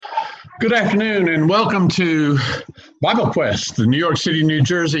Good afternoon and welcome to Bible Quest, the New York City, New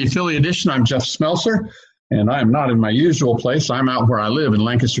Jersey Philly edition. I'm Jeff Smelser, and I am not in my usual place. I'm out where I live in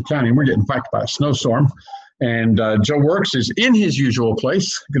Lancaster County, and we're getting whacked by a snowstorm. And Joe Works is in his usual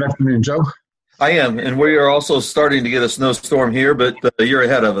place. Good afternoon, Joe. I am, and we are also starting to get a snowstorm here, but you're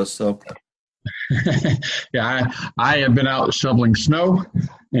ahead of us. So, yeah, I have been out shoveling snow,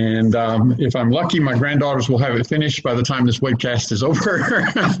 and if I'm lucky, my granddaughters will have it finished by the time this webcast is over.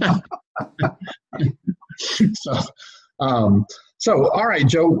 So, all right,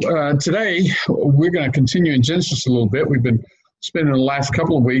 Joe, today we're going to continue in Genesis a little bit. We've been spending the last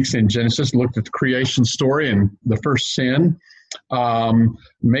couple of weeks in Genesis, looked at the creation story and the first sin.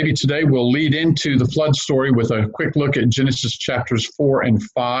 Maybe today we'll lead into the flood story with a quick look at Genesis chapters 4 and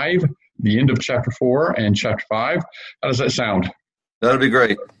 5, the end of chapter 4 and chapter 5. How does that sound? That'll be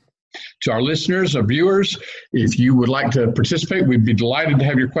great. To our listeners, our viewers, if you would like to participate, we'd be delighted to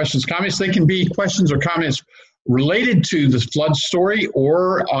have your questions, comments. They can be questions or comments related to the flood story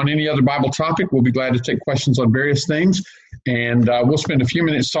or on any other Bible topic. We'll be glad to take questions on various things. And we'll spend a few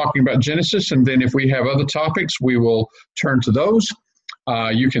minutes talking about Genesis. And then if we have other topics, we will turn to those.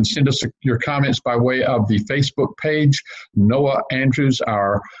 You can send us your comments by way of the Facebook page. Noah Andrews,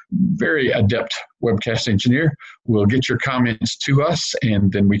 our very adept webcast engineer, will get your comments to us,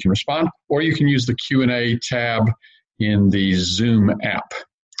 and then we can respond. Or you can use the Q&A tab in the Zoom app.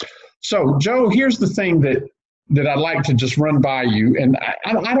 So, Joe, here's the thing that I'd like to just run by you. And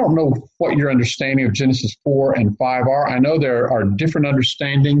I don't know what your understanding of Genesis 4 and 5 are. I know there are different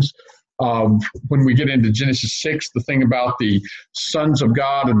understandings. When we get into Genesis 6, the thing about the sons of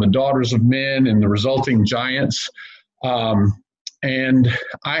God and the daughters of men and the resulting giants. And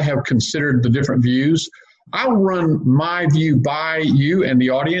I have considered the different views. I'll run my view by you and the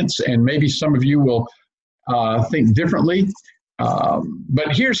audience, and maybe some of you will think differently.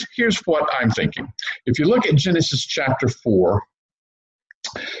 But here's what I'm thinking. If you look at Genesis chapter 4,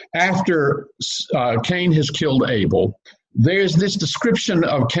 after Cain has killed Abel, there's this description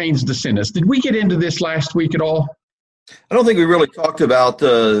of Cain's descendants. Did we get into this last week at all? I don't think we really talked about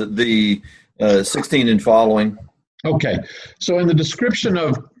the 16 and following. Okay. So in the description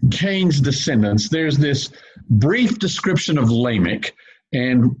of Cain's descendants, there's this brief description of Lamech.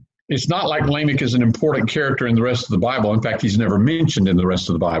 And it's not like Lamech is an important character in the rest of the Bible. In fact, he's never mentioned in the rest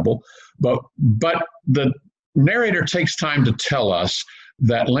of the Bible. But the narrator takes time to tell us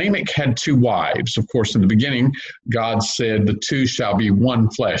that Lamech had two wives. Of course, in the beginning, God said the two shall be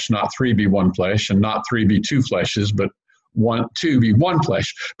one flesh, not three be one flesh, and not three be two fleshes, but two be one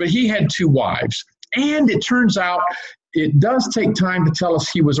flesh. But he had two wives. And it turns out it does take time to tell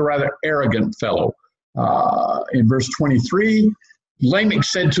us he was a rather arrogant fellow. In verse 23, Lamech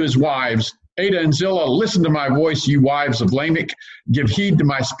said to his wives, Ada and Zillah, listen to my voice, you wives of Lamech. Give heed to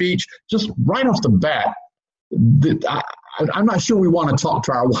my speech. Just right off the bat, I'm not sure we want to talk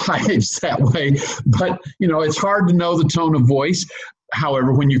to our wives that way, but, it's hard to know the tone of voice.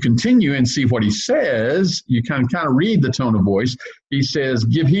 However, when you continue and see what he says, you can kind of read the tone of voice. He says,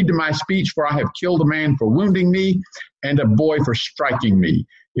 give heed to my speech, for I have killed a man for wounding me and a boy for striking me.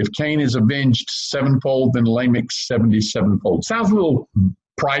 If Cain is avenged sevenfold, then Lamech 77-fold. Sounds a little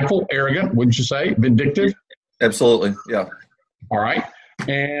prideful, arrogant, wouldn't you say? Vindictive? Absolutely, yeah. All right.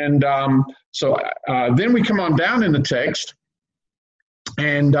 And so then we come on down in the text,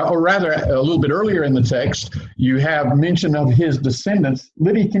 and or rather a little bit earlier in the text, you have mention of his descendants.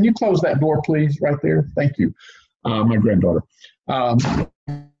 Liddy, can you close that door, please, right there? Thank you, my granddaughter.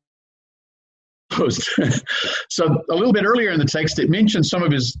 So a little bit earlier in the text, it mentions some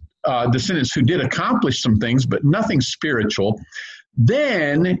of his descendants who did accomplish some things, but nothing spiritual.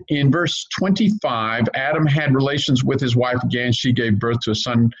 Then in verse 25, Adam had relations with his wife again. She gave birth to a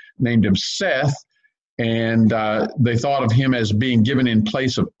son, named him Seth, and they thought of him as being given in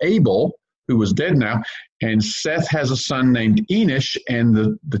place of Abel, who was dead now. And Seth has a son named Enosh, and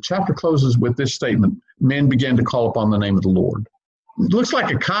the chapter closes with this statement, men began to call upon the name of the Lord. It looks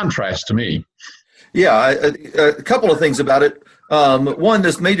like a contrast to me. Yeah, a couple of things about it. One,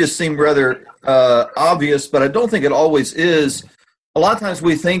 this may just seem rather obvious, but I don't think it always is. A lot of times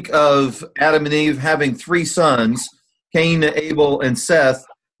we think of Adam and Eve having three sons, Cain, Abel, and Seth,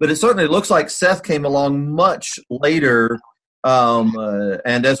 but it certainly looks like Seth came along much later.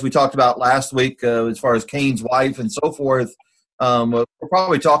 And as we talked about last week, as far as Cain's wife and so forth, we're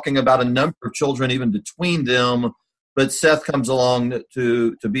probably talking about a number of children even between them, but Seth comes along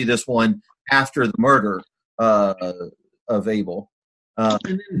to be this one after the murder of Abel. And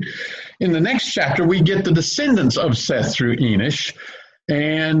then in the next chapter, we get the descendants of Seth through Enosh.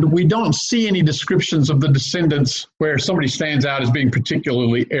 And we don't see any descriptions of the descendants where somebody stands out as being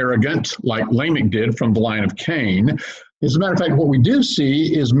particularly arrogant, like Lamech did from the line of Cain. As a matter of fact, what we do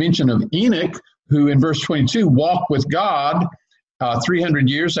see is mention of Enoch, who in verse 22 walked with God 300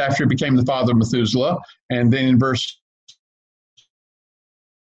 years after he became the father of Methuselah. And then in verse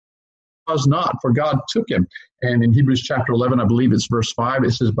was not, for God took him. And in Hebrews chapter 11, I believe it's verse 5,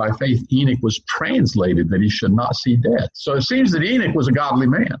 it says, by faith Enoch was translated that he should not see death. So it seems that Enoch was a godly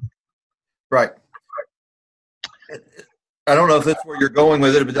man. Right. I don't know if that's where you're going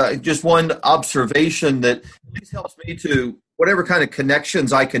with it, but just one observation that at least helps me to, whatever kind of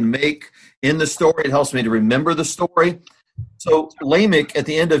connections I can make in the story, it helps me to remember the story. So Lamech, at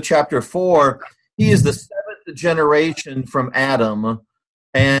the end of chapter 4, he is the seventh generation from Adam,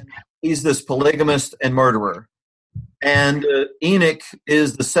 and he's this polygamist and murderer. And Enoch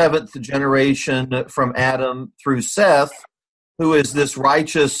is the seventh generation from Adam through Seth, who is this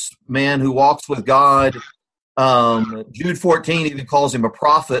righteous man who walks with God. Jude 14 even calls him a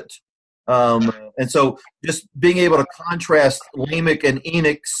prophet. And so just being able to contrast Lamech and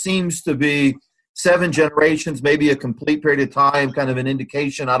Enoch seems to be 7 generations, maybe a complete period of time, kind of an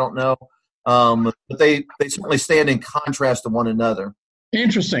indication, I don't know. But they certainly stand in contrast to one another.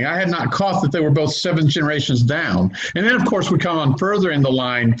 Interesting. I had not caught that they were both 7 generations down. And then, of course, we come on further in the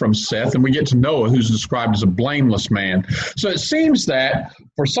line from Seth, and we get to Noah, who's described as a blameless man. So it seems that,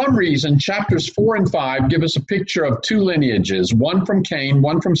 for some reason, chapters 4 and 5 give us a picture of 2 lineages, one from Cain,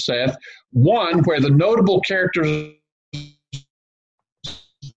 one from Seth, one where the notable characters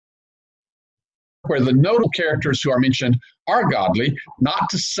who are mentioned are godly, not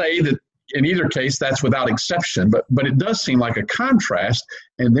to say that in either case, that's without exception, but it does seem like a contrast.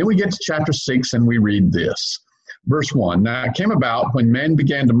 And then we get to chapter 6 and we read this. Verse 1, now it came about when men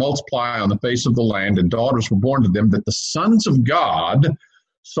began to multiply on the face of the land and daughters were born to them that the sons of God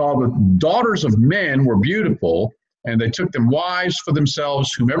saw that daughters of men were beautiful, and they took them wives for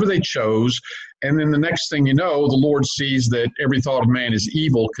themselves, whomever they chose. And then the next thing you know, the Lord sees that every thought of man is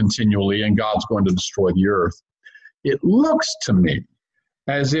evil continually, and God's going to destroy the earth. It looks to me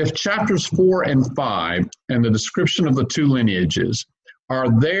as if chapters 4 and 5 and the description of the 2 lineages are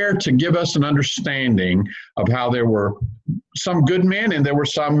there to give us an understanding of how there were some good men and there were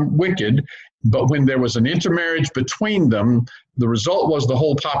some wicked, but when there was an intermarriage between them, the result was the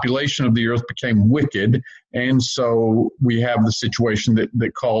whole population of the earth became wicked, and so we have the situation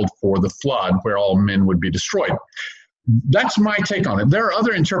that called for the flood, where all men would be destroyed. That's my take on it. There are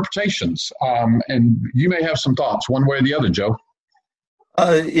other interpretations, and you may have some thoughts one way or the other, Joe.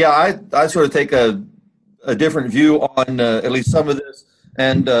 I sort of take a different view on at least some of this,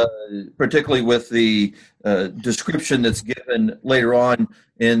 and particularly with the description that's given later on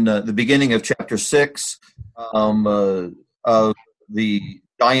in the beginning of chapter 6 of the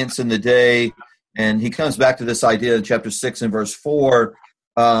giants in the day. And he comes back to this idea in chapter 6 and verse 4,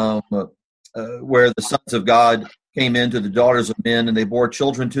 where the sons of God came into the daughters of men, and they bore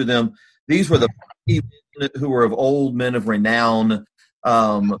children to them. These were the men who were of old, men of renown.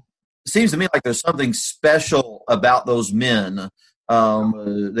 Seems to me like there's something special about those men.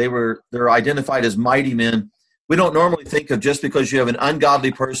 They're identified as mighty men. We don't normally think of, just because you have an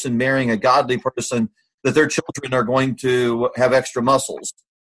ungodly person marrying a godly person, that their children are going to have extra muscles.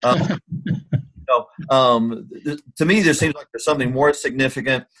 To me, there seems like there's something more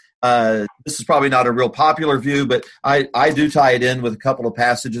significant. This is probably not a real popular view, but I do tie it in with a couple of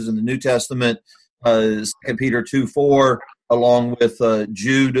passages in the New Testament, 2 Peter 2:4, along with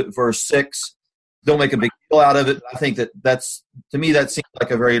Jude verse 6. Don't make a big deal out of it. I think that's, to me, that seems like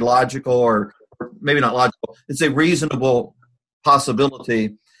a very logical, or maybe not logical, it's a reasonable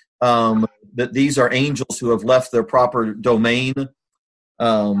possibility that these are angels who have left their proper domain.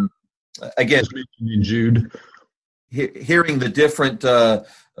 Again, in Jude, hearing the different,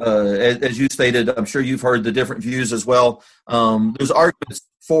 as you stated, I'm sure you've heard the different views as well. There's arguments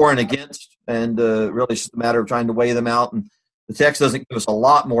for and against, and really it's just a matter of trying to weigh them out. And the text doesn't give us a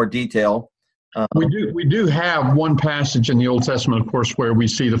lot more detail. We do have one passage in the Old Testament, of course, where we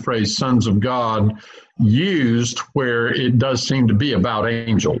see the phrase "sons of God" used, where it does seem to be about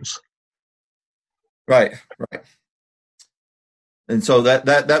angels. Right. And so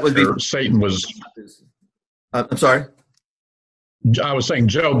that would be Satan was. I'm sorry. I was saying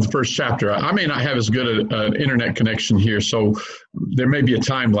Job, the first chapter. I may not have as good an internet connection here, so there may be a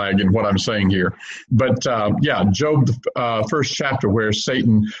time lag in what I'm saying here. But Job, the first chapter, where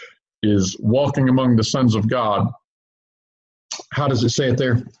Satan is walking among the sons of God. How does it say it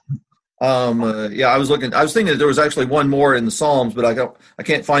there? I was thinking that there was actually one more in the Psalms, but I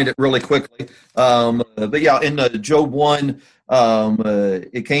can't find it really quickly. But yeah, in Job 1,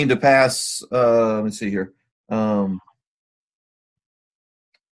 it came to pass, let me see here. Well,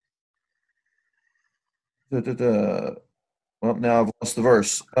 now I've lost the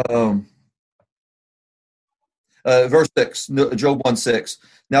verse. Verse 6, Job 1:6.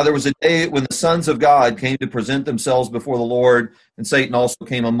 Now there was a day when the sons of God came to present themselves before the Lord, and Satan also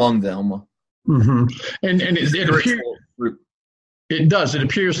came among them. Mm-hmm. And it does. It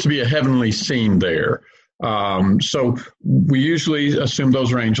appears to be a heavenly scene there. So we usually assume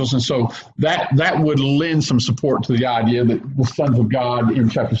those are angels, and so that would lend some support to the idea that the sons of God in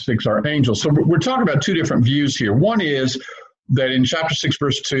chapter 6 are angels. So we're talking about two different views here. One is that in chapter 6,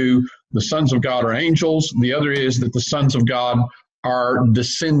 verse 2, the sons of God are angels. The other is that the sons of God are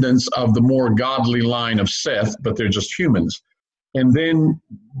descendants of the more godly line of Seth, but they're just humans. And then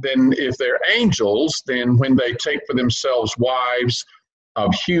if they're angels, then when they take for themselves wives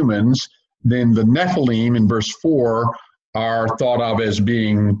of humans, then the Nephilim in verse 4 are thought of as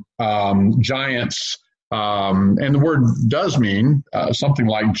being giants. And the word does mean something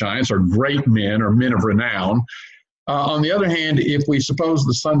like giants or great men or men of renown. On the other hand, if we suppose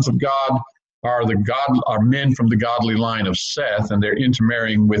the sons of God are men from the godly line of Seth, and they're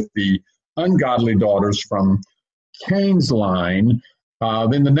intermarrying with the ungodly daughters from Cain's line,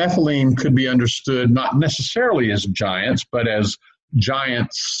 then the Nephilim could be understood not necessarily as giants, but as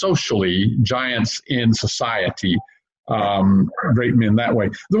giants socially, giants in society, great men that way.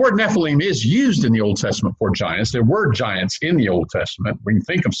 The word Nephilim is used in the Old Testament for giants. There were giants in the Old Testament. We can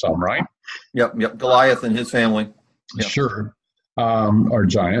think of some, right? Yep. Goliath and his family. Yep. Sure, are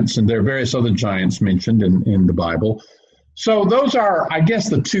giants, and there are various other giants mentioned in the Bible. So those are, I guess,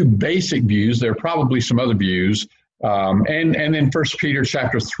 the two basic views. There are probably some other views. And then 1 Peter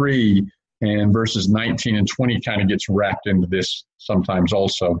chapter 3 and verses 19 and 20 kind of gets wrapped into this sometimes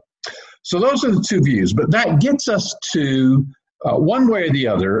also. So those are the two views. But that gets us to, one way or the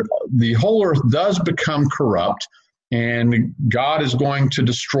other, the whole earth does become corrupt, and God is going to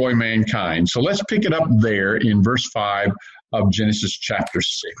destroy mankind. So let's pick it up there in verse 5 of Genesis chapter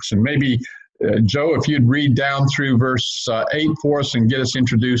 6. And maybe, Joe, if you'd read down through verse 8 for us and get us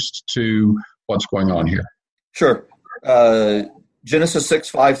introduced to what's going on here. Sure. Genesis 6,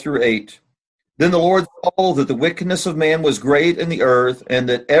 5 through 8. Then the Lord saw that the wickedness of man was great in the earth, and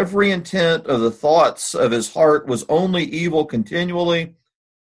that every intent of the thoughts of his heart was only evil continually.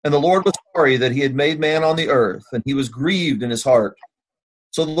 And the Lord was sorry that he had made man on the earth, and he was grieved in his heart.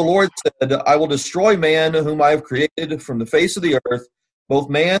 So the Lord said, I will destroy man whom I have created from the face of the earth, both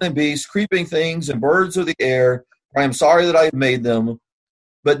man and beast, creeping things and birds of the air, for I am sorry that I have made them.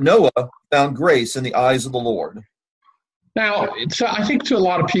 But Noah found grace in the eyes of the Lord. Now, I think to a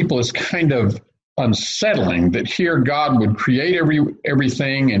lot of people it's kind of unsettling that here God would create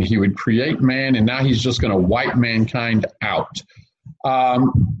everything, and he would create man, and now he's just going to wipe mankind out.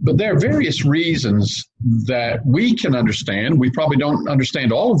 But there are various reasons that we can understand. We probably don't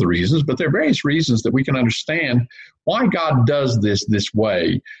understand all of the reasons, but there are various reasons that we can understand why God does this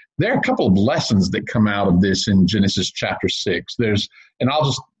way. There are a couple of lessons that come out of this in Genesis chapter 6. And I'll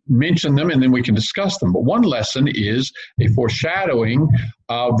just mention them and then we can discuss them. But one lesson is a foreshadowing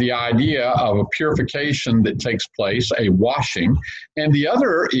of the idea of a purification that takes place, a washing. And the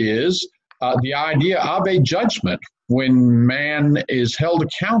other is the idea of a judgment when man is held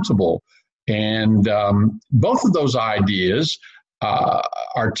accountable. And both of those ideas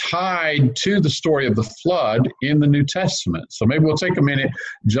are tied to the story of the flood in the New Testament. So maybe we'll take a minute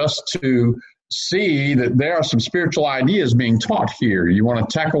just to see that there are some spiritual ideas being taught here. You want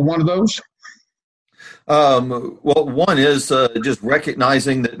to tackle one of those? Well, one is just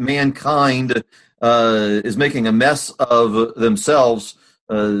recognizing that mankind is making a mess of themselves.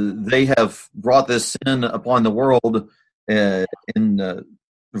 They have brought this sin upon the world in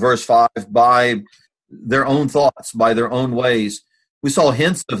verse 5 by their own thoughts, by their own ways. We saw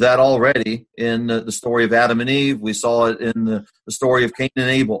hints of that already in the story of Adam and Eve. We saw it in the story of Cain and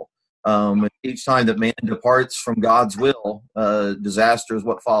Abel. Each time that man departs from God's will, disaster is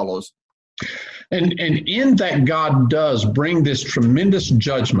what follows. And in that God does bring this tremendous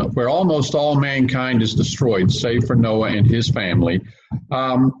judgment where almost all mankind is destroyed, save for Noah and his family.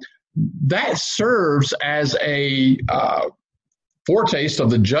 That serves as a foretaste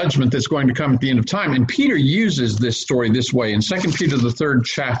of the judgment that's going to come at the end of time. And Peter uses this story this way in 2 Peter, the third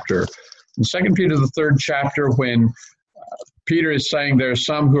chapter. In 2 Peter, the third chapter, when Peter is saying there are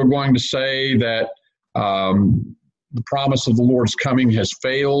some who are going to say that the promise of the Lord's coming has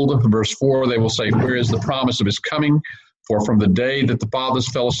failed. Verse 4, they will say, where is the promise of his coming? For from the day that the fathers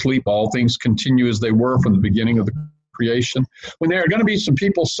fell asleep, all things continue as they were from the beginning of the creation. When there are going to be some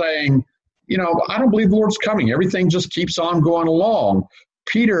people saying, I don't believe the Lord's coming. Everything just keeps on going along.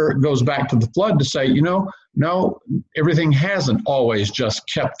 Peter goes back to the flood to say, no, everything hasn't always just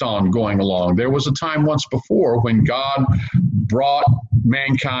kept on going along. There was a time once before when God brought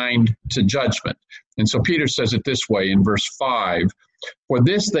mankind to judgment. And so Peter says it this way in verse 5, for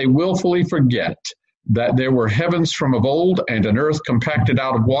this they willfully forget that there were heavens from of old, and an earth compacted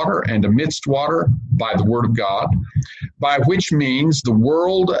out of water, and amidst water by the word of God, by which means the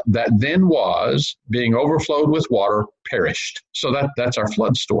world that then was, being overflowed with water, perished. So that's our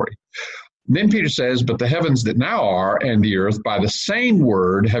flood story. Then Peter says, but the heavens that now are, and the earth, by the same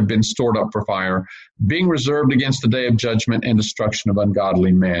word, have been stored up for fire, being reserved against the day of judgment and destruction of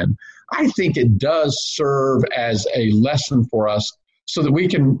ungodly men. I think it does serve as a lesson for us so that we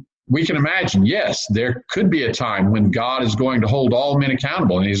can imagine, yes, there could be a time when God is going to hold all men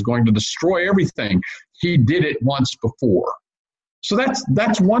accountable and he's going to destroy everything. He did it once before. So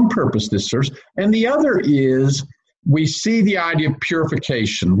that's one purpose this serves. And the other is we see the idea of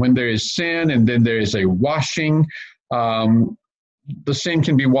purification. When there is sin and then there is a washing, the sin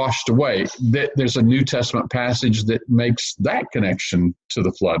can be washed away. There's a New Testament passage that makes that connection to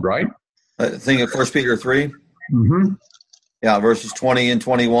the flood, right? I think of 1 Peter 3. Mm-hmm. Yeah, verses 20 and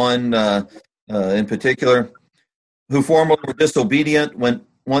 21 in particular. Who formerly were disobedient when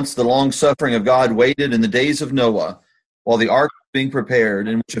once the long suffering of God waited in the days of Noah, while the ark was being prepared,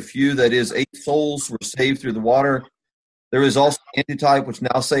 in which a few, that is, 8 souls, were saved through the water. There is also an antitype which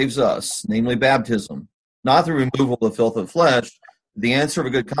now saves us, namely baptism, not the removal of the filth of flesh, the answer of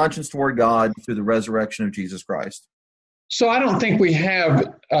a good conscience toward God through the resurrection of Jesus Christ. So I don't think we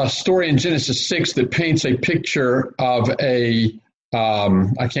have a story in Genesis 6 that paints a picture of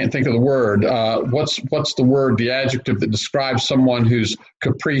I can't think of the word. What's the word, the adjective that describes someone who's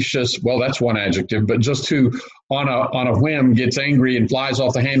capricious? Well, that's one adjective, but just who on a whim gets angry and flies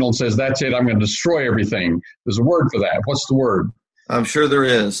off the handle and says, that's it, I'm going to destroy everything. There's a word for that. What's the word? I'm sure there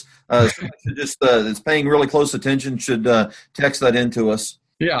is. It's paying really close attention should text that into us.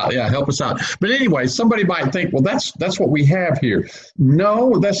 Yeah, help us out. But anyway, somebody might think, well, that's what we have here.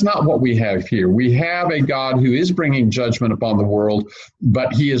 No, that's not what we have here. We have a God who is bringing judgment upon the world,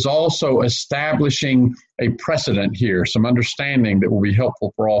 but he is also establishing a precedent here, some understanding that will be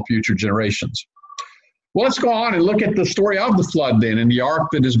helpful for all future generations. Well, let's go on and look at the story of the flood then, and the ark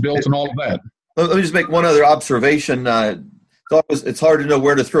that is built and all of that. Let me just make one other observation. It's hard to know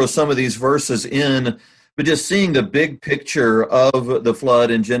where to throw some of these verses in, but just seeing the big picture of the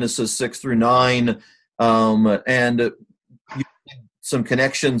flood in Genesis 6 through 9, and some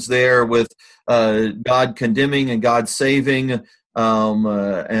connections there with God condemning and God saving,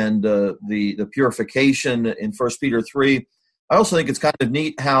 and the purification in 1 Peter 3. I also think it's kind of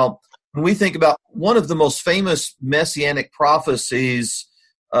neat how when we think about one of the most famous messianic prophecies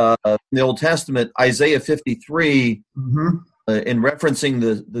in the Old Testament, Isaiah 53, mm-hmm. In referencing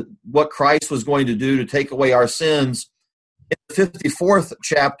the what Christ was going to do to take away our sins, in the 54th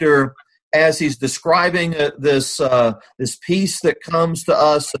chapter, as he's describing this peace that comes to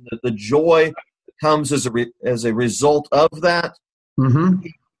us and the joy that comes as a result of that, mm-hmm.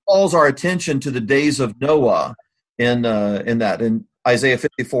 he calls our attention to the days of Noah in Isaiah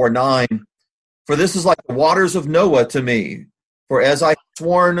 54:9. For this is like the waters of Noah to me. For as I have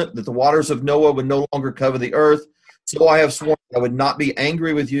sworn that the waters of Noah would no longer cover the earth, so I have sworn I would not be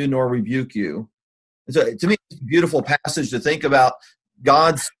angry with you nor rebuke you. So to me, it's a beautiful passage to think about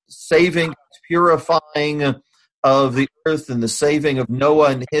God's saving, purifying of the earth and the saving of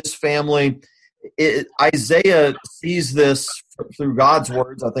Noah and his family. Isaiah sees this through God's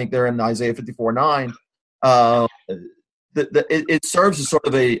words. I think they're in Isaiah 54:9. It serves as sort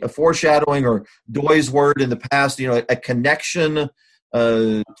of a foreshadowing, or Doy's word in the past, a connection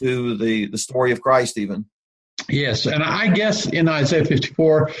to the story of Christ even. Yes, and I guess in Isaiah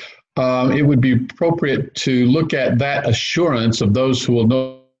 54, it would be appropriate to look at that assurance of those who will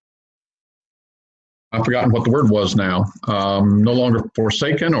know. I've forgotten what the word was now. No longer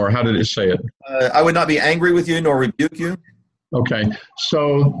forsaken, or how did it say it? I would not be angry with you nor rebuke you. Okay,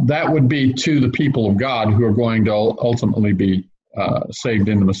 so that would be to the people of God who are going to ultimately be saved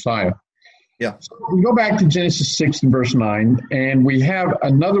in the Messiah. Yeah. So we go back to Genesis 6 and verse 9, and we have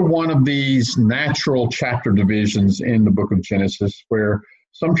another one of these natural chapter divisions in the book of Genesis, where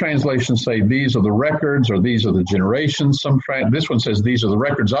some translations say these are the records or these are the generations. This one says these are the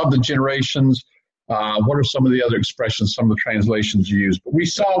records of the generations. What are some of the other expressions some of the translations use? But we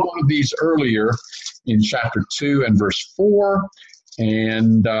saw one of these earlier in chapter 2 and verse 4,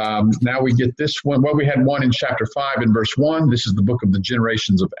 And now we get this one. Well, we had one in chapter 5 and verse 1. This is the book of the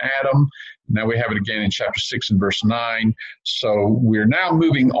generations of Adam. Now we have it again in chapter 6 and verse 9. So we're now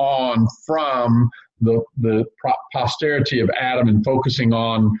moving on from the posterity of Adam and focusing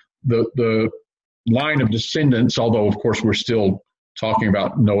on the line of descendants, although, of course, we're still talking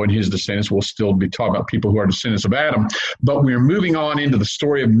about Noah and his descendants. We'll still be talking about people who are descendants of Adam. But we're moving on into the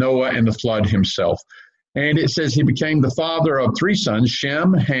story of Noah and the flood himself. And it says he became the father of 3 sons,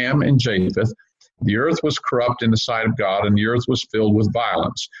 Shem, Ham, and Japheth. The earth was corrupt in the sight of God, and the earth was filled with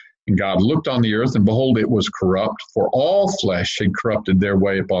violence. And God looked on the earth, and behold, it was corrupt, for all flesh had corrupted their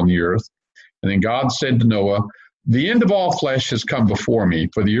way upon the earth. And then God said to Noah, the end of all flesh has come before me,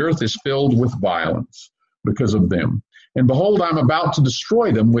 for the earth is filled with violence because of them. And behold, I'm about to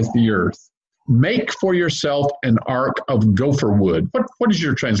destroy them with the earth. Make for yourself an ark of gopher wood. What does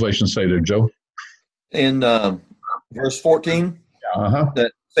your translation say there, Joe? In verse 14, Uh-huh.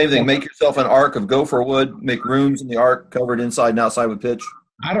 that same thing, make yourself an ark of gopher wood, make rooms in the ark covered inside and outside with pitch.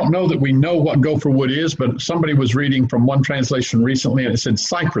 I don't know that we know what gopher wood is, but somebody was reading from one translation recently and it said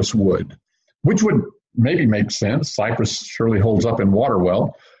cypress wood, which would maybe make sense. Cypress surely holds up in water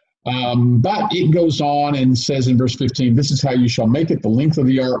well. But it goes on and says in verse 15, this is how you shall make it: the length of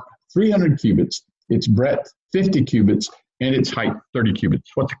the ark, 300 cubits, its breadth, 50 cubits, and its height, 30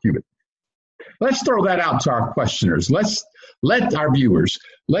 cubits. What's a cubit? Let's throw that out to our questioners. Let's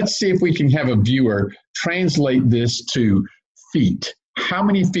see if we can have a viewer translate this to feet. How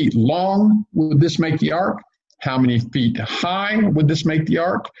many feet long would this make the ark? How many feet high would this make the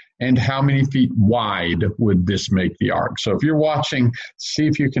ark? And how many feet wide would this make the ark? So if you're watching, see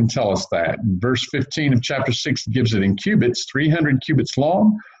if you can tell us that. Verse 15 of chapter 6 gives it in cubits: 300 cubits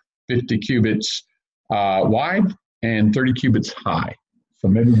long, 50 cubits wide, and 30 cubits high. So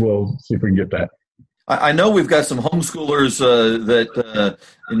maybe we'll see if we can get that. I know we've got some homeschoolers that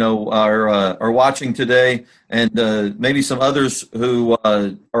are watching today, and maybe some others who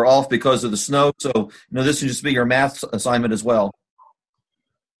are off because of the snow. So this will just be your math assignment as well.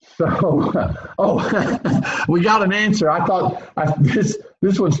 So, we got an answer. I thought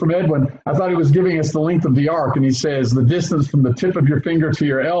this one's from Edwin. I thought he was giving us the length of the ark, and he says the distance from the tip of your finger to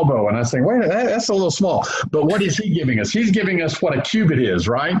your elbow. And I say, wait, that's a little small. But what is he giving us? He's giving us what a cubit is,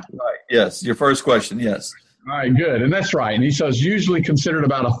 right? Right. Yes. Your first question. Yes. All right, good. And that's right. And he says usually considered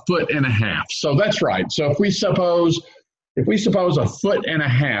about 1.5 feet. So that's right. So if we suppose 1.5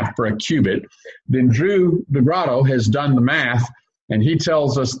 feet for a cubit, then Drew DeGrotto has done the math. And he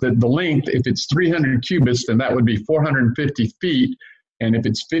tells us that the length, if it's 300 cubits, then that would be 450 feet. And if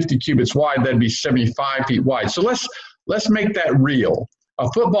it's 50 cubits wide, that'd be 75 feet wide. So let's make that real. A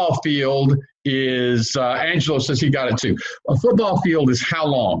football field is, Angelo says he got it too. A football field is how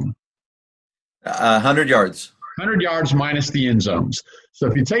long? 100 yards. 100 yards minus the end zones. So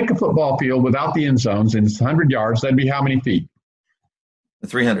if you take a football field without the end zones and it's 100 yards, that'd be how many feet?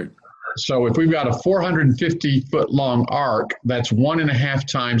 300. So if we've got a 450-foot long arc, that's 1.5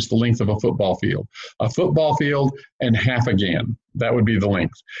 times the length of a football field. A football field and half again. That would be the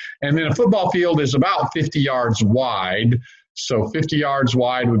length. And then a football field is about 50 yards wide. So 50 yards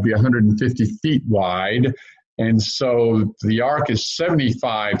wide would be 150 feet wide. And so the arc is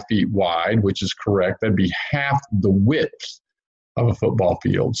 75 feet wide, which is correct. That'd be half the width of a football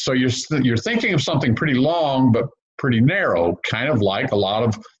field. So you're thinking of something pretty long but pretty narrow, kind of like a lot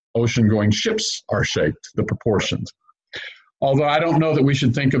of ocean-going ships are shaped, the proportions. Although I don't know that we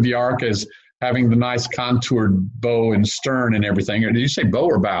should think of the ark as having the nice contoured bow and stern and everything. Or did you say bow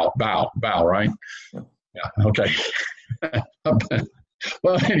or bow? Bow, right? Yeah, okay.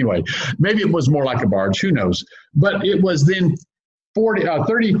 Well, anyway, maybe it was more like a barge. Who knows? But it was then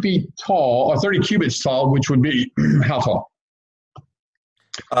 30 feet tall, or 30 cubits tall, which would be how tall?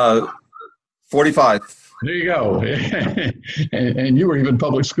 45. There you go. and you were even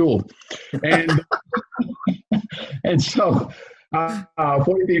public schooled. And and so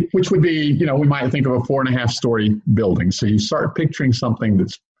 40 feet, which would be, we might think of a 4.5-story building. So you start picturing something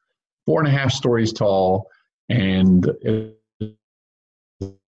that's 4.5 stories tall and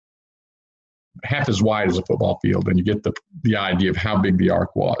half as wide as a football field, and you get the idea of how big the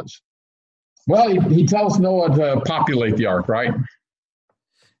ark was. Well, he tells Noah to populate the ark, right?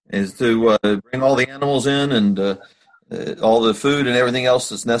 Is to bring all the animals in and all the food and everything else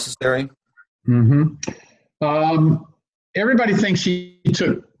that's necessary. Mm-hmm. Everybody thinks he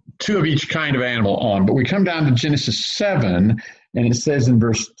took 2 of each kind of animal on, but we come down to Genesis 7, and it says in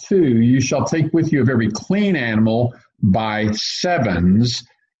verse 2, you shall take with you of every clean animal by 7s,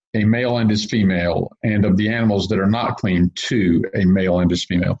 a male and his female, and of the animals that are not clean, 2, a male and his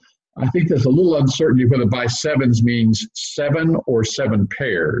female. I think there's a little uncertainty whether by sevens means 7 or 7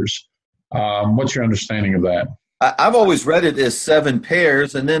 pairs. What's your understanding of that? I've always read it as 7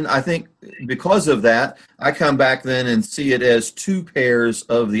 pairs, and then I think because of that, I come back then and see it as 2 pairs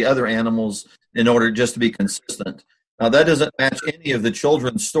of the other animals in order just to be consistent. Now, that doesn't match any of the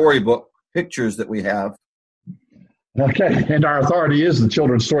children's storybook pictures that we have. Okay, and our authority is the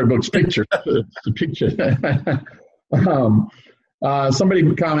children's storybooks picture. The picture.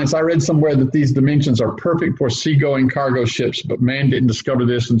 Somebody comments, I read somewhere that these dimensions are perfect for seagoing cargo ships, but man didn't discover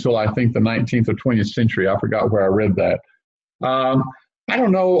this until I think the 19th or 20th century. I forgot where I read that. I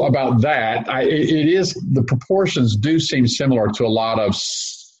don't know about that. The proportions do seem similar to a lot of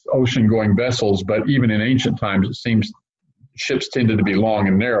ocean-going vessels, but even in ancient times, it seems ships tended to be long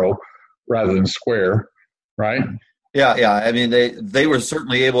and narrow rather than square, right? Yeah. I mean, they were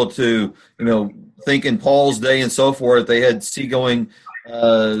certainly able to, think in Paul's day and so forth. They had seagoing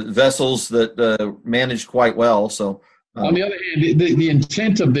vessels that managed quite well. So, on the other hand, the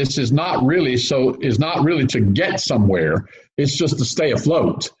intent of this is not really to get somewhere. It's just to stay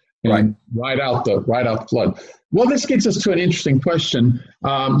afloat and ride out the flood. Well, this gets us to an interesting question: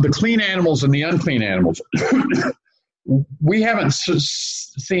 the clean animals and the unclean animals. We haven't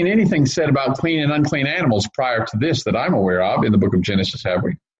seen anything said about clean and unclean animals prior to this that I'm aware of in the book of Genesis, have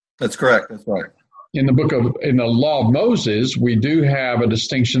we? That's correct. That's right. In the law of Moses, we do have a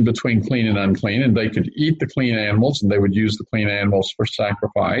distinction between clean and unclean, and they could eat the clean animals, and they would use the clean animals for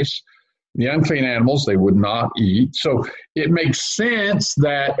sacrifice. The unclean animals they would not eat. So it makes sense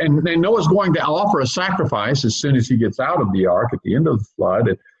that, and Noah's going to offer a sacrifice as soon as he gets out of the ark at the end of the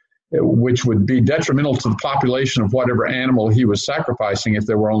flood, which would be detrimental to the population of whatever animal he was sacrificing if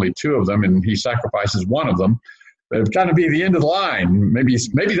there were only 2 of them and he sacrifices one of them. It would kind of be the end of the line. Maybe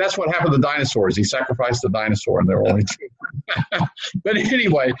that's what happened to dinosaurs. He sacrificed the dinosaur and there were only 2. But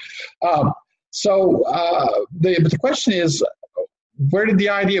anyway, but the question is, where did the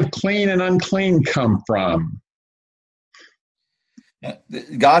idea of clean and unclean come from?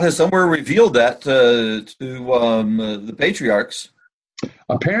 God has somewhere revealed that to the patriarchs.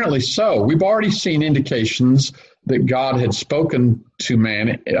 Apparently so. We've already seen indications that God had spoken to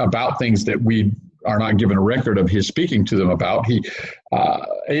man about things that we are not given a record of his speaking to them about.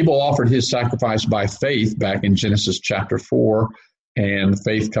 Abel offered his sacrifice by faith back in Genesis chapter 4, and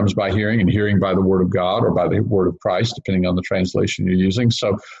faith comes by hearing, and hearing by the word of God or by the word of Christ, depending on the translation you're using.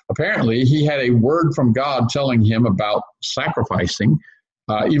 So apparently he had a word from God telling him about sacrificing,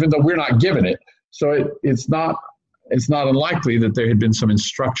 even though we're not given it. So it's not unlikely that there had been some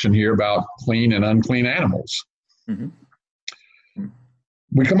instruction here about clean and unclean animals. Mm-hmm.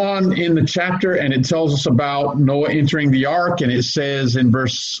 We come on in the chapter, and it tells us about Noah entering the ark, and it says in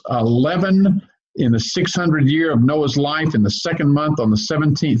verse 11, in the 600th year of Noah's life, in the 2nd month, on the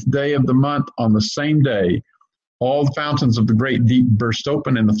 17th day of the month, on the same day, all the fountains of the great deep burst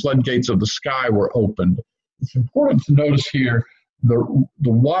open, and the floodgates of the sky were opened. It's important to notice here, the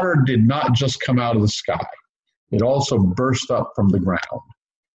water did not just come out of the sky. It also burst up from the ground.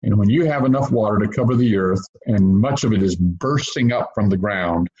 And when you have enough water to cover the earth, and much of it is bursting up from the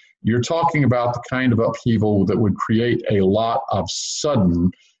ground, you're talking about the kind of upheaval that would create a lot of sudden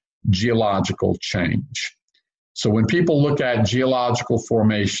geological change. So when people look at geological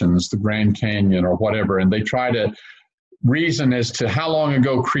formations, the Grand Canyon or whatever, and they try to reason as to how long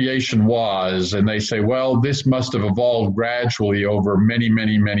ago creation was, and they say, well, this must have evolved gradually over many,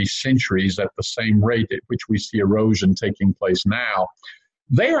 many, many centuries at the same rate at which we see erosion taking place now,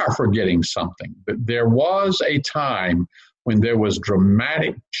 they are forgetting something. That there was a time when there was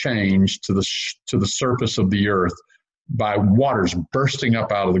dramatic change to the surface of the earth by waters bursting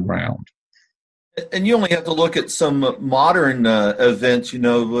up out of the ground. And you only have to look at some modern events, with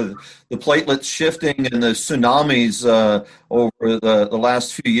the platelets shifting and the tsunamis over the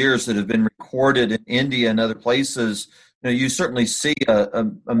last few years that have been recorded in India and other places. You certainly see a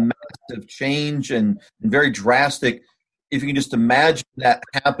massive change and very drastic. If you can just imagine that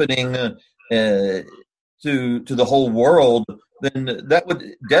happening to the whole world, then that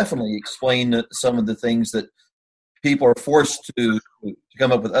would definitely explain some of the things that people are forced to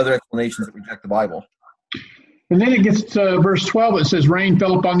come up with other explanations that reject the Bible. And then it gets to verse 12. It says, rain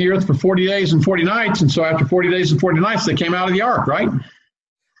fell upon the earth for 40 days and 40 nights. And so after 40 days and 40 nights, they came out of the ark, right?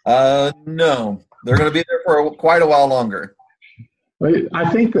 No. They're going to be there for quite a while longer. I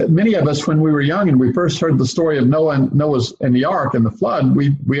think that many of us, when we were young and we first heard the story of Noah's and the ark and the flood,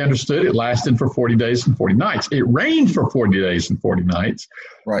 we understood it lasted for 40 days and 40 nights. It rained for 40 days and 40 nights,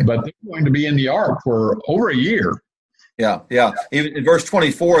 right? But they're going to be in the ark for over a year. Yeah. Even in verse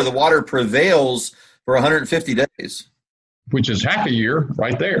 24, the water prevails for 150 days. which is half a year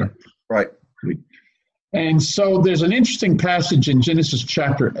right there. Right. And so there's an interesting passage in Genesis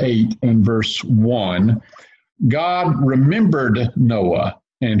chapter 8 and verse 1. God remembered Noah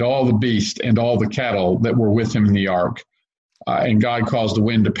and all the beasts and all the cattle that were with him in the ark. And God caused the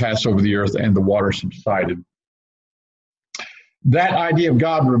wind to pass over the earth and the water subsided. That idea of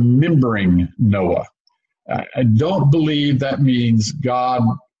God remembering Noah, I don't believe that means God,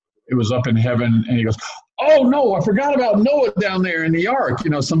 it was up in heaven and he goes, oh no, I forgot about Noah down there in the ark.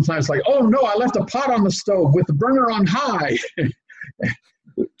 Sometimes like, oh no, I left a pot on the stove with the burner on high.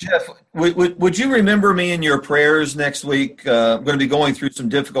 Jeff, would you remember me in your prayers next week? I'm going to be going through some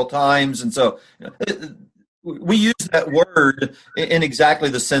difficult times. And so we use that word in exactly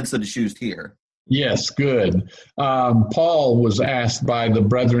the sense that it's used here. Yes, good. Paul was asked by the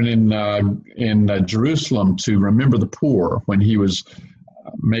brethren in Jerusalem to remember the poor when he was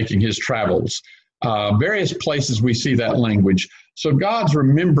making his travels. Various places we see that language. So God's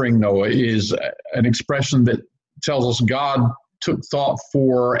remembering Noah is an expression that tells us God took thought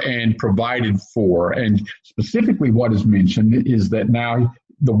for and provided for. And specifically what is mentioned is that now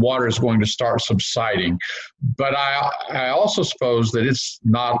the water is going to start subsiding. But I also suppose that it's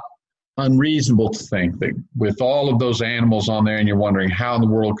not unreasonable to think that with all of those animals on there and you're wondering how in the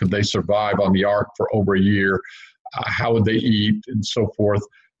world could they survive on the ark for over a year, how would they eat and so forth.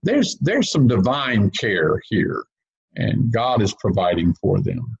 There's some divine care here, and God is providing for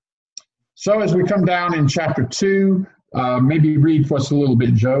them. So as we come down in chapter 2, maybe read for us a little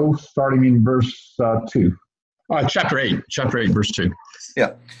bit, Joe, starting in verse 2. Chapter 8, verse 2.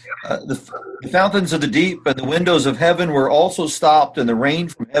 Yeah. The fountains of the deep and the windows of heaven were also stopped, and the rain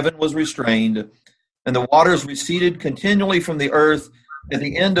from heaven was restrained, and the waters receded continually from the earth. At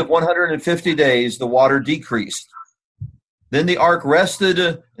the end of 150 days, the water decreased. Then the ark rested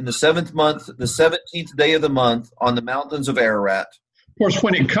in the 7th month, the 17th day of the month, on the mountains of Ararat. Of course,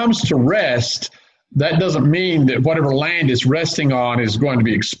 when it comes to rest, that doesn't mean that whatever land it's resting on is going to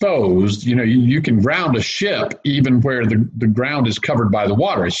be exposed. You can ground a ship even where the ground is covered by the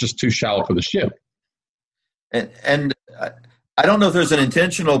water. It's just too shallow for the ship. And I don't know if there's an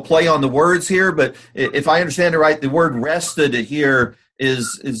intentional play on the words here, but if I understand it right, the word rested here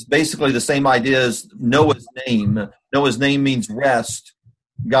is basically the same idea as Noah's name. Noah's name means rest.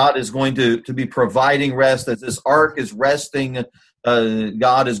 God is going to be providing rest. As this ark is resting,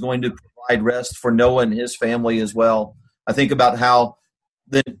 God is going to provide rest for Noah and his family as well. I think about how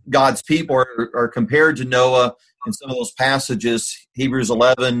God's people are compared to Noah in some of those passages, Hebrews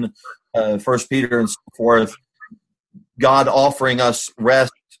 11, 1 Peter, and so forth. God offering us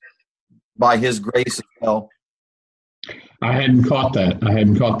rest by his grace as well. I hadn't caught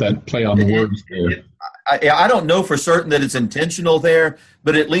that play on the words there. I don't know for certain that it's intentional there,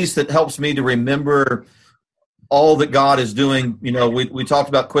 but at least it helps me to remember all that God is doing. We talked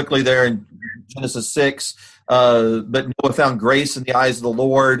about quickly there in Genesis 6, but Noah found grace in the eyes of the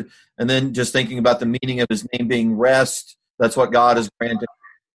Lord. And then just thinking about the meaning of his name being rest, that's what God is granting.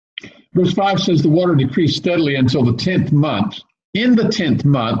 Verse 5 says the water decreased steadily until the 10th month. In the 10th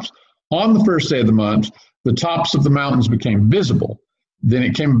month, on the first day of the month, the tops of the mountains became visible. Then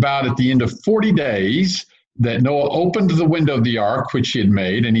it came about at the end of 40 days that Noah opened the window of the ark, which he had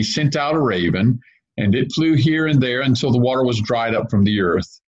made, and he sent out a raven, and it flew here and there until the water was dried up from the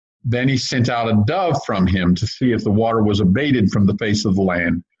earth. Then he sent out a dove from him to see if the water was abated from the face of the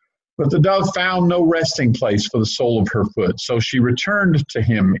land. But the dove found no resting place for the sole of her foot, so she returned to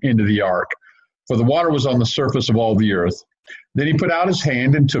him into the ark, for the water was on the surface of all the earth. Then he put out his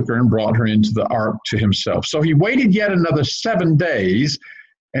hand and took her and brought her into the ark to himself. So he waited yet another 7 days,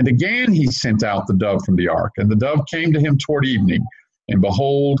 and again he sent out the dove from the ark. And the dove came to him toward evening, and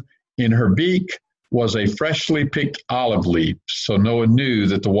behold, in her beak was a freshly picked olive leaf. So Noah knew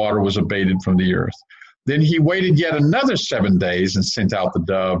that the water was abated from the earth. Then he waited yet another 7 days and sent out the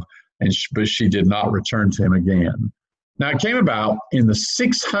dove, but she did not return to him again. Now it came about in the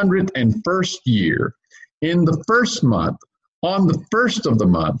 601st year, in the 1st month, on the 1st of the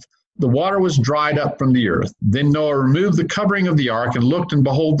month, the water was dried up from the earth. Then Noah removed the covering of the ark and looked, and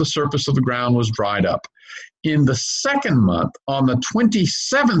behold, the surface of the ground was dried up. In the 2nd month, on the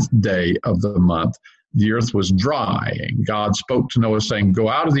 27th day of the month, the earth was dry. And God spoke to Noah, saying, "Go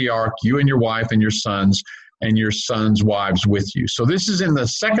out of the ark, you and your wife and your sons wives with you." So this is in the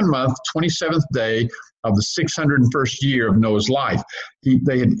 2nd month, 27th day of the 601st year of Noah's life.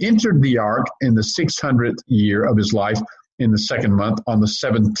 They had entered the ark in the 600th year of his life in the 2nd month on the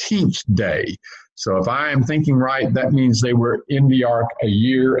 17th day. So if I am thinking right, that means they were in the ark a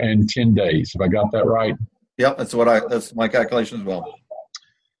year and 10 days. Have I got that right? Yep, that's my calculation as well.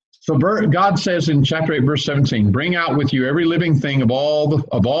 So God says in chapter 8, verse 17, bring out with you every living thing of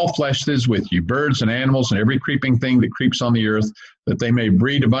all flesh that is with you, birds and animals and every creeping thing that creeps on the earth, that they may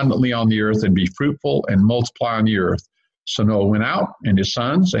breed abundantly on the earth and be fruitful and multiply on the earth. So Noah went out, and his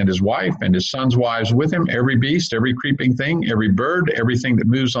sons and his wife and his sons' wives with him, every beast, every creeping thing, every bird, everything that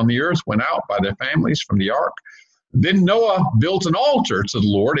moves on the earth went out by their families from the ark. Then Noah built an altar to the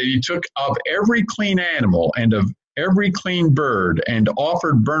Lord, and he took of every clean animal and of every clean bird and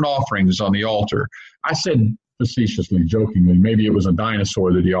offered burnt offerings on the altar. I said facetiously, jokingly, maybe it was a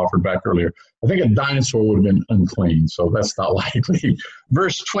dinosaur that he offered back earlier. I think a dinosaur would have been unclean, so that's not likely.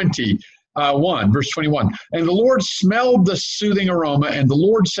 Verse 21. And the Lord smelled the soothing aroma, and the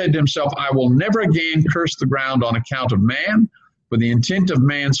Lord said to himself, I will never again curse the ground on account of man, for the intent of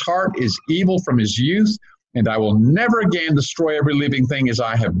man's heart is evil from his youth, and I will never again destroy every living thing as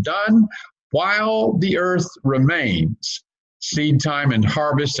I have done. While the earth remains, seed time and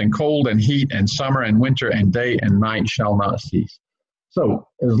harvest and cold and heat and summer and winter and day and night shall not cease. So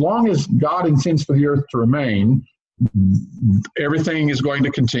as long as God intends for the earth to remain, everything is going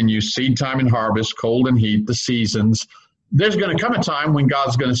to continue, seed time and harvest, cold and heat, the seasons. There's going to come a time when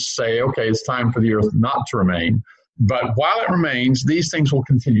God's going to say, okay, it's time for the earth not to remain. But while it remains, these things will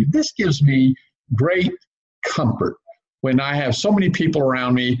continue. This gives me great comfort when I have so many people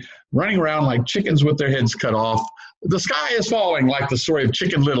around me running around like chickens with their heads cut off. The sky is falling, like the story of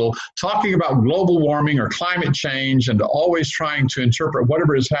Chicken Little, talking about global warming or climate change and always trying to interpret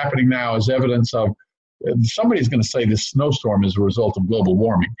whatever is happening now as evidence of somebody's going to say this snowstorm is a result of global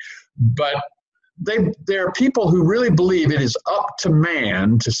warming. But there are people who really believe it is up to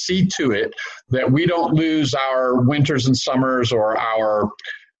man to see to it that we don't lose our winters and summers or our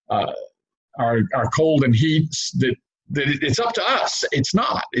cold and heats, that it's up to us. It's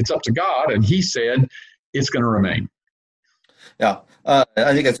not. It's up to God, and he said it's going to remain. Yeah, I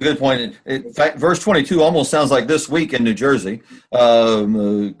think that's a good point. In fact, verse 22 almost sounds like this week in New Jersey,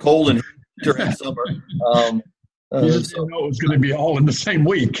 cold and winter and summer. You just didn't know it was going to be all in the same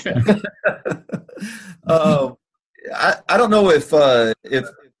week. I don't know if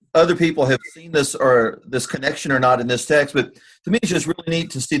other people have seen this or this connection or not in this text, but to me it's just really neat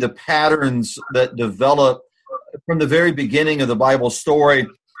to see the patterns that develop from the very beginning of the Bible story.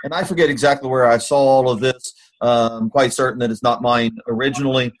 And I forget exactly where I saw all of this. I'm quite certain that it's not mine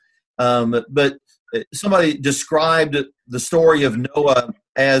originally. But somebody described the story of Noah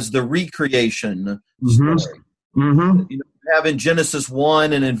as the recreation story. Mm-hmm. You have in Genesis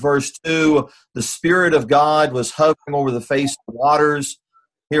 1 and in verse 2, the Spirit of God was hovering over the face of the waters.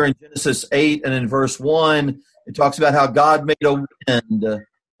 Here in Genesis 8 and in verse 1, it talks about how God made a wind.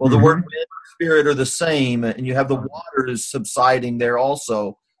 Well, the word wind and spirit are the same, and you have the waters subsiding there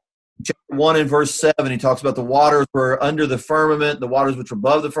also. Chapter 1 and verse 7, he talks about the waters were under the firmament, the waters which were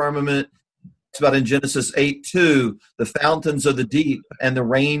above the firmament. It's about in Genesis 8:2, the fountains of the deep and the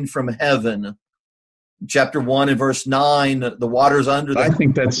rain from heaven. Chapter 1 and verse 9, the waters under the I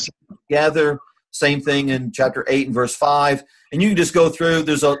think that's together. Same thing in chapter 8 and verse 5. And you can just go through,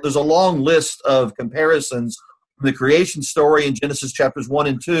 there's a long list of comparisons from the creation story in Genesis chapters 1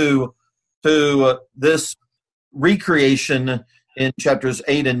 and 2 to this recreation in chapters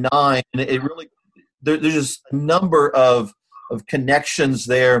 8 and 9. And it really, there's just a number of connections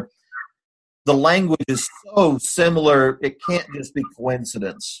there. The language is so similar, it can't just be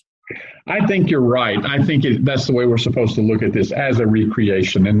coincidence. I think you're right. I think that's the way we're supposed to look at this, as a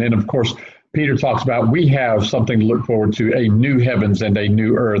recreation. And then, of course, Peter talks about we have something to look forward to, a new heavens and a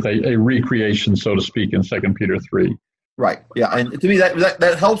new earth, a recreation, so to speak, in 2 Peter 3. Right. Yeah. And to me,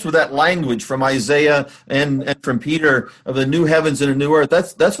 that helps with that language from Isaiah and from Peter of the new heavens and a new earth.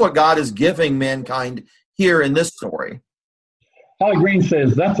 That's what God is giving mankind here in this story. Holly Green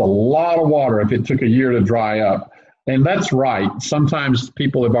says that's a lot of water if it took a year to dry up. And that's right. Sometimes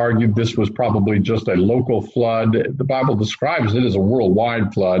people have argued this was probably just a local flood. The Bible describes it as a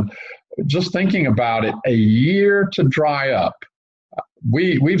worldwide flood. Just thinking about it, a year to dry up.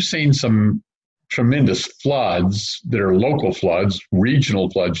 We've seen some tremendous floods that are local floods, regional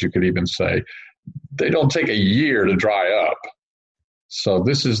floods, you could even say. They don't take a year to dry up. So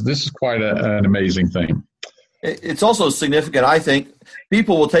this is quite an amazing thing. It's also significant, I think.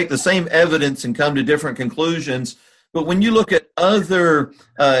 People will take the same evidence and come to different conclusions. But when you look at other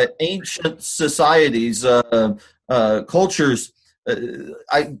ancient societies, cultures,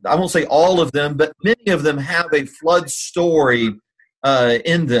 I won't say all of them, but many of them have a flood story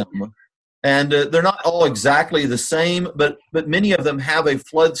in them. And they're not all exactly the same, but many of them have a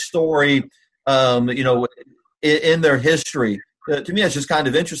flood story, in their history. To me, it's just kind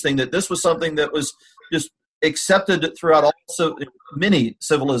of interesting that this was something that was just accepted throughout also many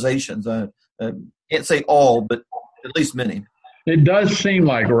civilizations. Can't say all, but at least many. It does seem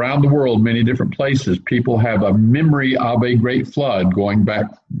like around the world, many different places, people have a memory of a great flood going back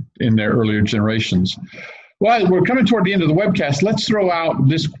in their earlier generations. Well, we're coming toward the end of the webcast. Let's throw out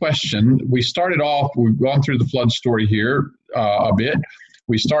this question. We've gone through the flood story here a bit.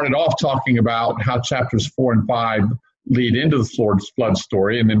 We started off talking about how chapters 4 and 5 lead into the flood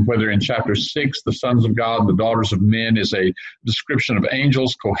story, and then whether in chapter 6, the sons of God, the daughters of men, is a description of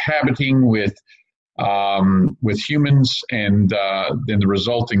angels cohabiting with humans and then the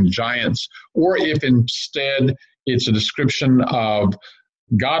resulting giants, or if instead it's a description of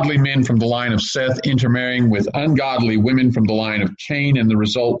godly men from the line of Seth intermarrying with ungodly women from the line of Cain, and the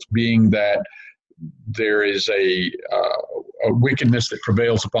result being that there is a wickedness that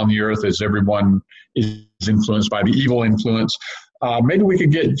prevails upon the earth as everyone is influenced by the evil influence. Maybe we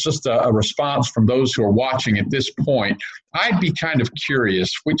could get just a response from those who are watching at this point. I'd be kind of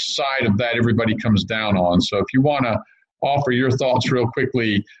curious which side of that everybody comes down on. So if you want to offer your thoughts real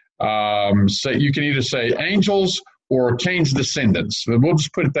quickly, you can either say angels or Cain's descendants. We'll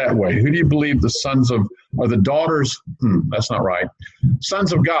just put it that way. Who do you believe the sons of, or the daughters? That's not right.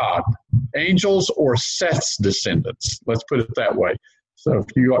 Sons of God, angels or Seth's descendants? Let's put it that way. So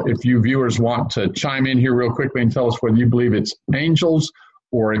if you viewers want to chime in here real quickly and tell us whether you believe it's angels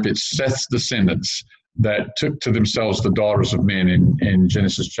or if it's Seth's descendants that took to themselves the daughters of men in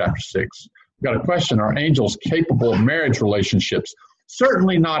Genesis chapter 6. We've got a question. Are angels capable of marriage relationships?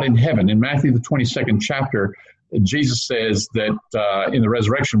 Certainly not in heaven. In Matthew, the 22nd chapter, Jesus says that in the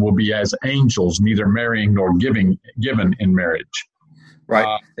resurrection we'll be as angels, neither marrying nor given in marriage.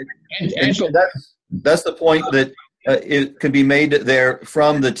 Right. That's the point that it could be made there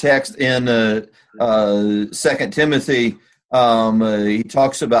from the text in 2 Timothy. He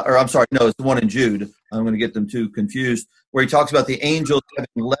talks about, or I'm sorry, no, it's the one in Jude. I'm going to get them too confused, where he talks about the angels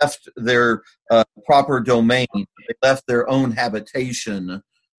having left their proper domain. They left their own habitation.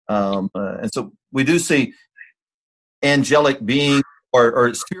 And so we do see angelic beings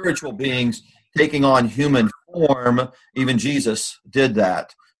or spiritual beings taking on human form. Even Jesus did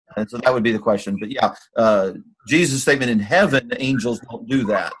that. And so that would be the question. But yeah, Jesus' statement in heaven, angels don't do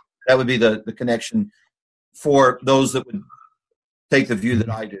that. That would be the connection for those that would take the view that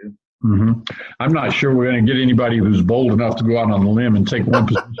I do. Mm-hmm. I'm not sure we're going to get anybody who's bold enough to go out on a limb and take one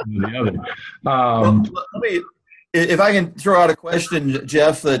position or the other. Well, let me, if I can throw out a question,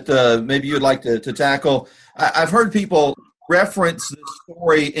 Jeff, that maybe you'd like to tackle. I've heard people reference this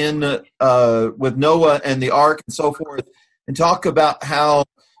story in with Noah and the ark and so forth, and talk about how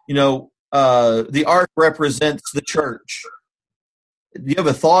the ark represents the church. Do you have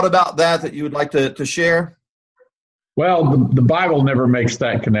a thought about that you would like to share? Well, the Bible never makes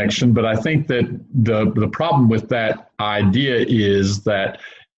that connection, but I think that the problem with that idea is that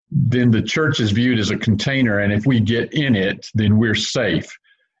then the church is viewed as a container, and if we get in it, then we're safe.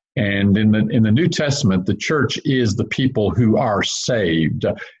 And in the New Testament, the church is the people who are saved.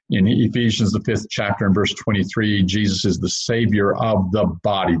 In Ephesians, the 5th chapter and verse 23, Jesus is the Savior of the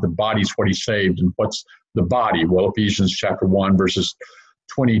body. The body's what he saved. And what's the body? Well, Ephesians chapter 1, verses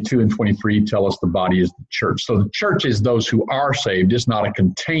 22 and 23 tell us the body is the church. So the church is those who are saved. It's not a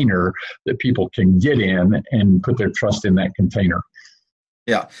container that people can get in and put their trust in that container.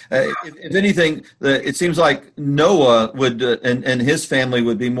 Yeah. If anything, it seems like Noah would and his family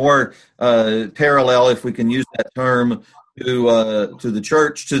would be more parallel, if we can use that term, to the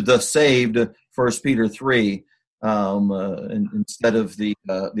church, to the saved, 1 Peter 3, instead of the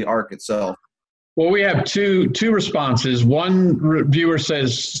ark itself. Well, we have two responses. One viewer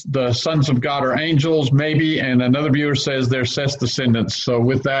says the sons of God are angels, maybe, and another viewer says they're Seth's descendants. So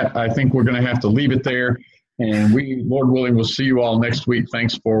with that, I think we're going to have to leave it there. And we, Lord willing, will see you all next week.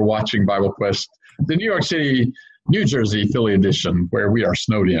 Thanks for watching Bible Quest, the New York City, New Jersey, Philly edition, where we are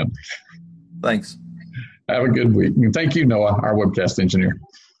snowed in. Thanks. Have a good week. And thank you, Noah, our webcast engineer.